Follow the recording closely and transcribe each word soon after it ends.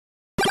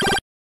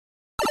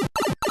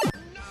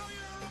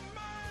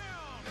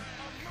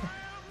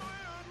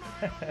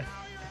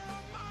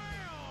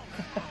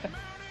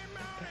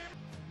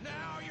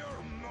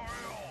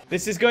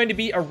This is going to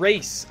be a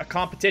race, a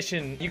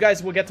competition. You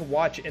guys will get to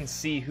watch and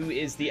see who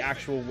is the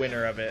actual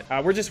winner of it.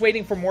 We're just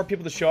waiting for more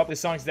people to show up.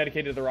 This song's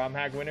dedicated to the ROM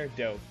hack winner.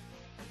 Dope.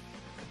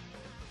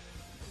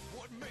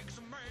 What makes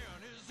a man?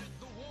 Is it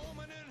the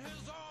woman in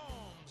his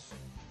arms?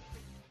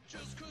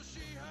 Just 'cause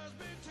she has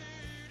big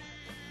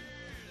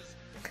titties.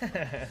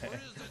 Or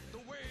is it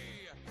the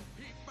way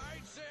he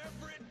fights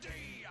every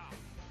day?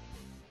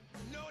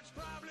 No, it's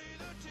probably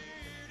the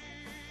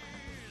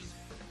titties.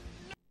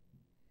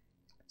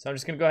 So I'm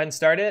just going to go ahead and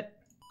start it.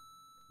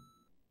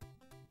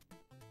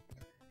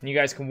 And you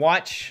guys can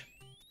watch.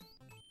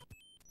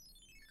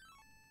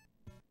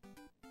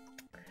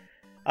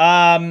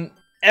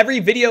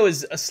 Every video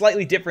is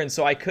slightly different,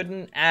 so I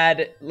couldn't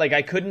add, like,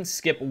 I couldn't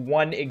skip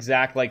one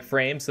exact, like,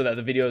 frame so that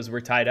the videos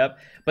were tied up.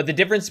 But the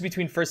difference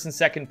between first and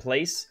second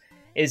place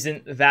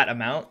isn't that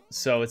amount,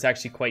 so it's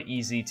actually quite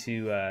easy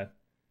to,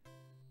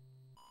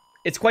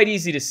 it's quite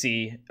easy to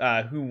see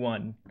who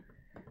won.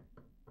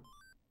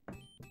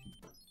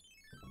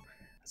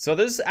 So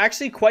there's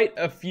actually quite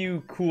a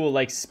few cool,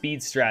 like,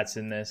 speed strats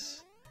in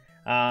this.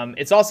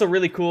 It's also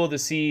really cool to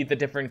see the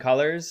different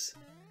colors.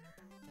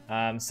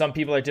 Some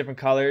people are different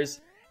colors.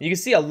 You can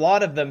see a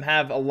lot of them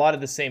have a lot of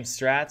the same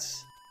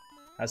strats.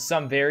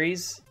 Some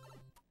varies.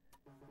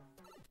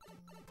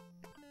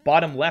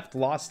 Bottom left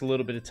lost a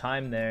little bit of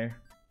time there.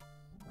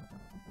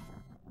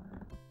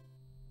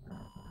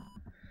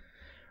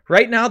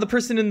 Right now, the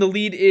person in the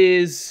lead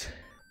is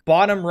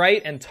bottom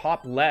right and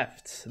top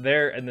left.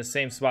 They're in the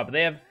same spot, but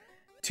they have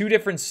two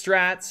different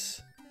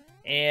strats,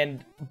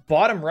 and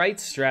bottom right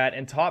strat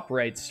and top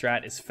right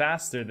strat is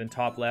faster than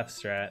top left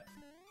strat.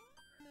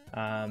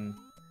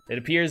 It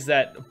appears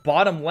that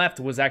bottom left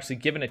was actually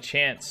given a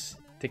chance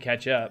to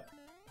catch up.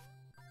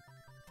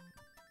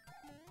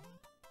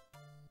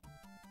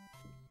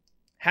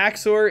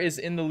 Haxor is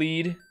in the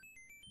lead.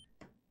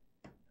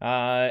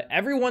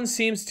 Everyone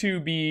seems to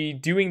be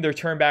doing their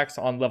turnbacks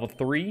on level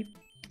 3.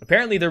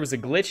 Apparently there was a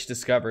glitch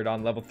discovered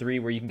on level 3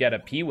 where you can get a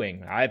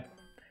P-Wing. I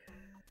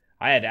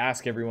had to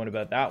ask everyone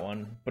about that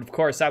one. But of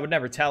course, I would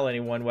never tell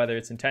anyone whether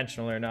it's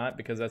intentional or not,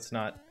 because that's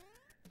not,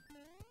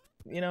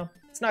 you know,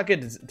 it's not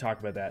good to talk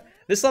about that.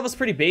 This level's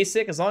pretty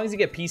basic, as long as you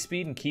get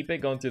P-Speed and keep it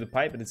going through the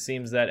pipe, but it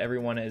seems that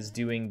everyone is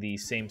doing the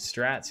same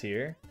strats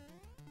here.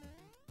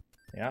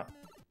 Yeah.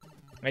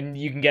 And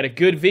you can get a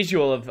good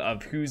visual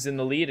of who's in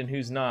the lead and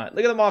who's not.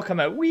 Look at them all come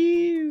out.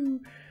 Woo!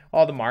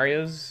 All the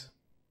Marios.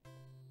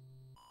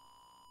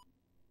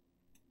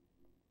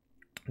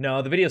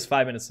 No, the video's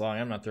 5 minutes long.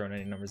 I'm not throwing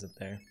any numbers up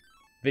there.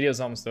 Video's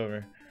almost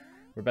over.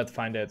 We're about to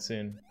find out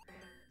soon.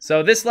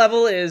 So this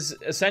level is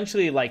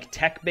essentially like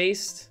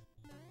tech-based.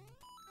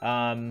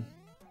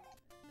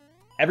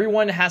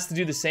 Everyone has to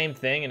do the same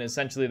thing, and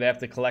essentially they have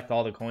to collect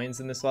all the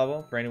coins in this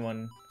level. For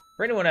anyone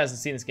who hasn't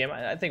seen this game,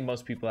 I think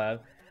most people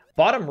have.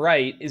 Bottom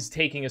right is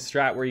taking a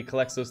strat where he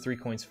collects those 3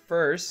 coins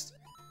first.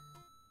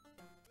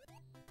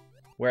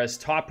 Whereas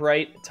top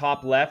right,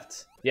 top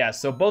left. Yeah,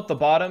 so both the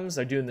bottoms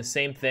are doing the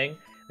same thing.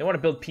 They want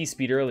to build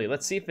P-Speed early.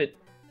 Let's see if it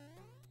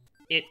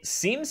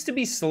seems to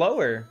be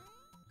slower.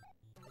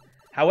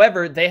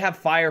 However, they have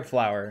Fire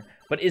Flower.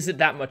 But is it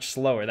that much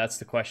slower? That's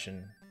the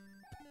question.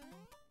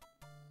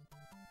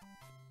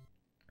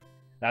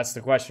 That's the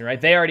question, right?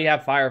 They already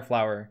have Fire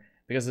Flower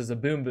because there's a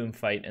Boom Boom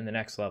fight in the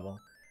next level.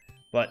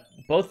 But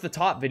both the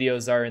top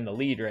videos are in the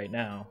lead right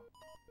now.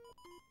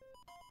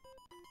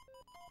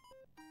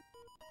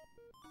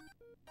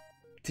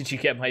 Did you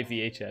get my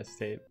VHS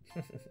tape?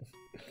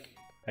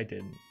 I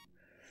didn't.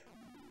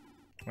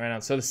 Right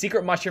on. So the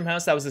secret mushroom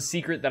house, that was a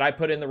secret that I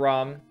put in the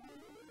ROM.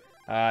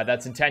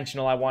 That's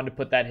intentional. I wanted to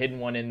put that hidden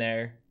one in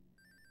there.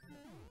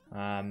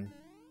 I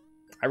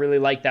really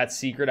liked that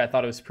secret. I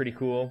thought it was pretty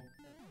cool.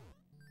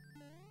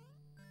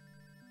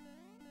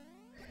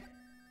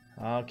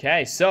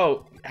 Okay,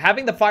 so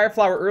having the Fire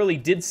Flower early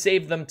did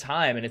save them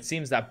time, and it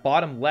seems that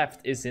bottom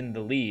left is in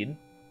the lead.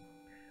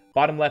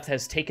 Bottom left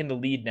has taken the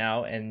lead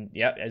now, and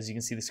yep, as you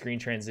can see the screen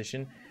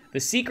transition. The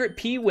secret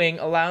P-Wing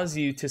allows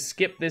you to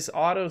skip this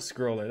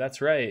auto-scroller, that's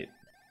right.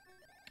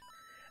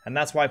 And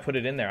that's why I put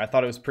it in there. I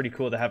thought it was pretty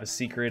cool to have a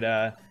secret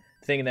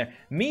thing in there.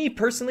 Me,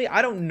 personally,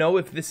 I don't know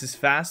if this is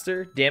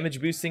faster, damage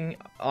boosting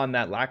on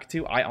that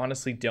Lakitu. I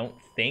honestly don't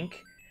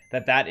think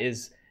that that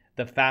is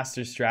the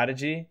faster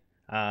strategy.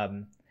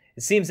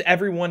 It seems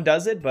everyone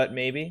does it, but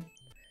maybe.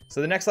 So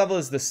the next level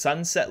is the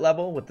sunset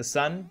level with the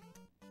sun.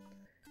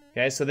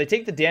 Okay, so they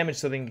take the damage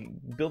so they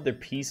can build their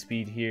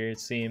P-Speed here, it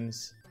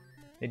seems.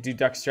 They do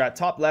duck strat.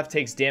 Top left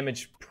takes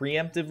damage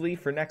preemptively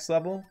for next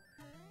level.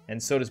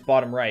 And so does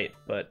bottom right.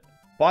 But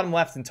bottom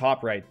left and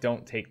top right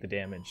don't take the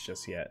damage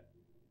just yet.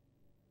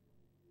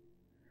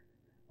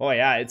 Oh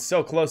yeah, it's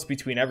so close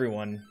between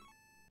everyone.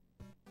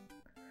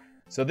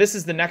 So this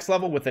is the next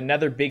level with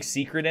another big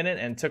secret in it,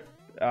 and took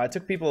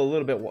people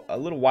a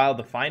little while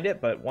to find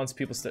it, but once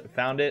people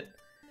found it,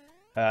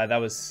 that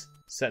was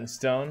set in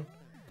stone.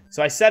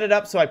 So I set it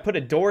up so I put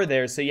a door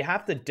there, so you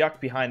have to duck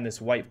behind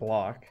this white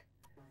block,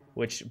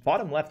 which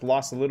bottom left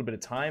lost a little bit of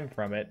time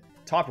from it.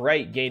 top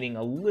right gaining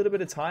a little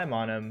bit of time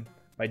on him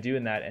by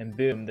doing that, and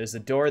boom, there's a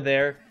door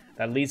there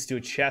that leads to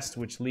a chest,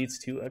 which leads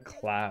to a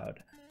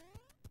cloud.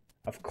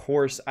 Of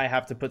course, I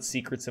have to put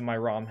secrets in my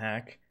ROM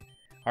hack.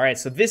 All right,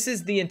 so this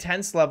is the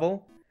intense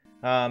level.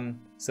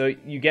 So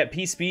you get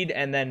P-Speed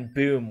and then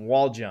boom,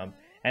 wall jump.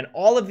 And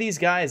all of these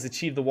guys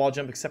achieve the wall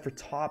jump except for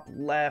top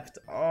left.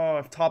 Oh,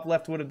 if top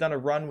left would have done a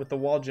run with the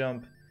wall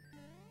jump.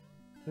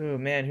 Oh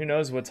man, who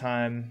knows what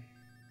time.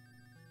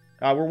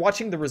 We're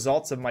watching the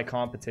results of my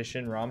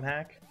competition ROM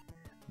hack.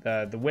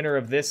 The winner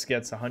of this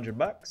gets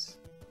 $100.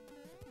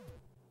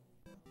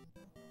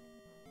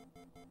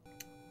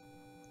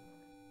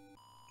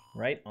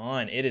 Right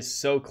on. It is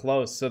so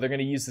close. So they're going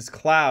to use this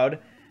cloud.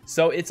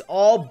 So it's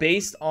all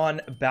based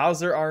on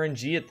Bowser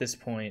RNG at this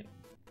point.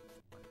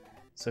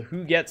 So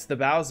who gets the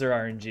Bowser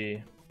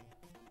RNG?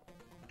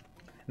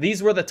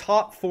 These were the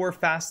top 4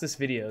 fastest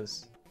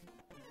videos.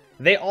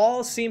 They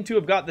all seem to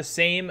have got the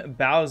same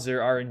Bowser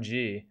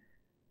RNG.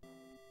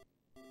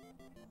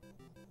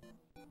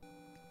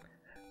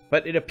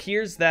 But it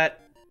appears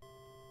that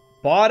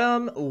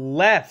bottom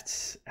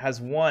left has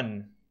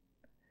won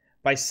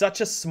by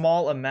such a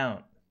small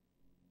amount.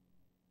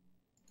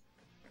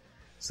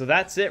 So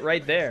that's it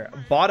right there.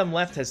 Bottom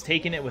left has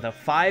taken it with a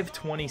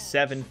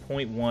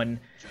 527.1.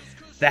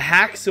 The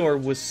Haxor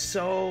was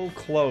so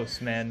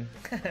close, man.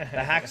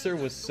 The Haxor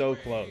was so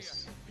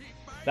close.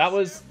 That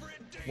was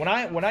when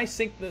I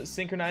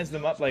synchronize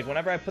them up, like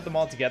whenever I put them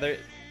all together.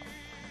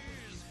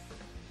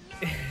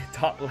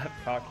 Top left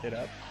cocked it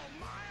up.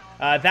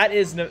 That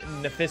is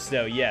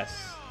Nephisto,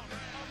 yes.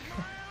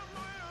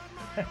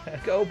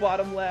 Go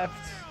bottom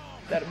left.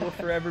 That will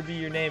forever be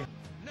your name.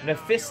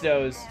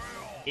 Nephistos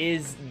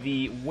is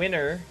the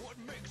winner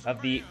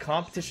of the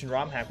competition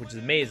ROM hack, which is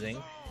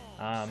amazing.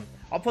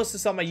 I'll post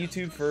this on my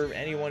YouTube for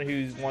anyone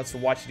who wants to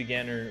watch it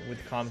again or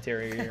with the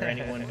commentary, or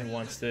anyone who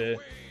wants to,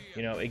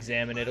 you know,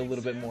 examine it a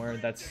little bit more.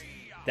 That's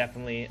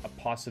definitely a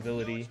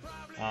possibility.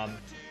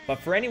 But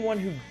for anyone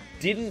who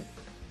didn't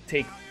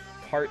take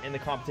part in the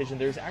competition,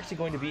 there's actually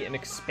going to be an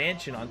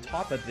expansion on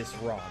top of this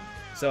ROM.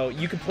 So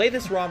you can play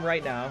this ROM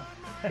right now.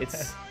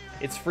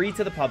 It's free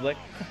to the public.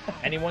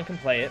 Anyone can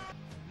play it.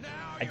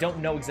 I don't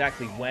know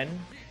exactly when.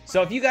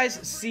 So if you guys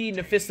see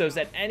Nephistos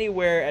at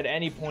anywhere, at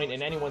any point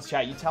in anyone's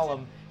chat, you tell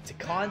them to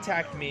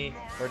contact me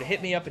or to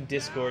hit me up in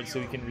Discord so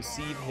we can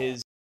receive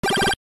his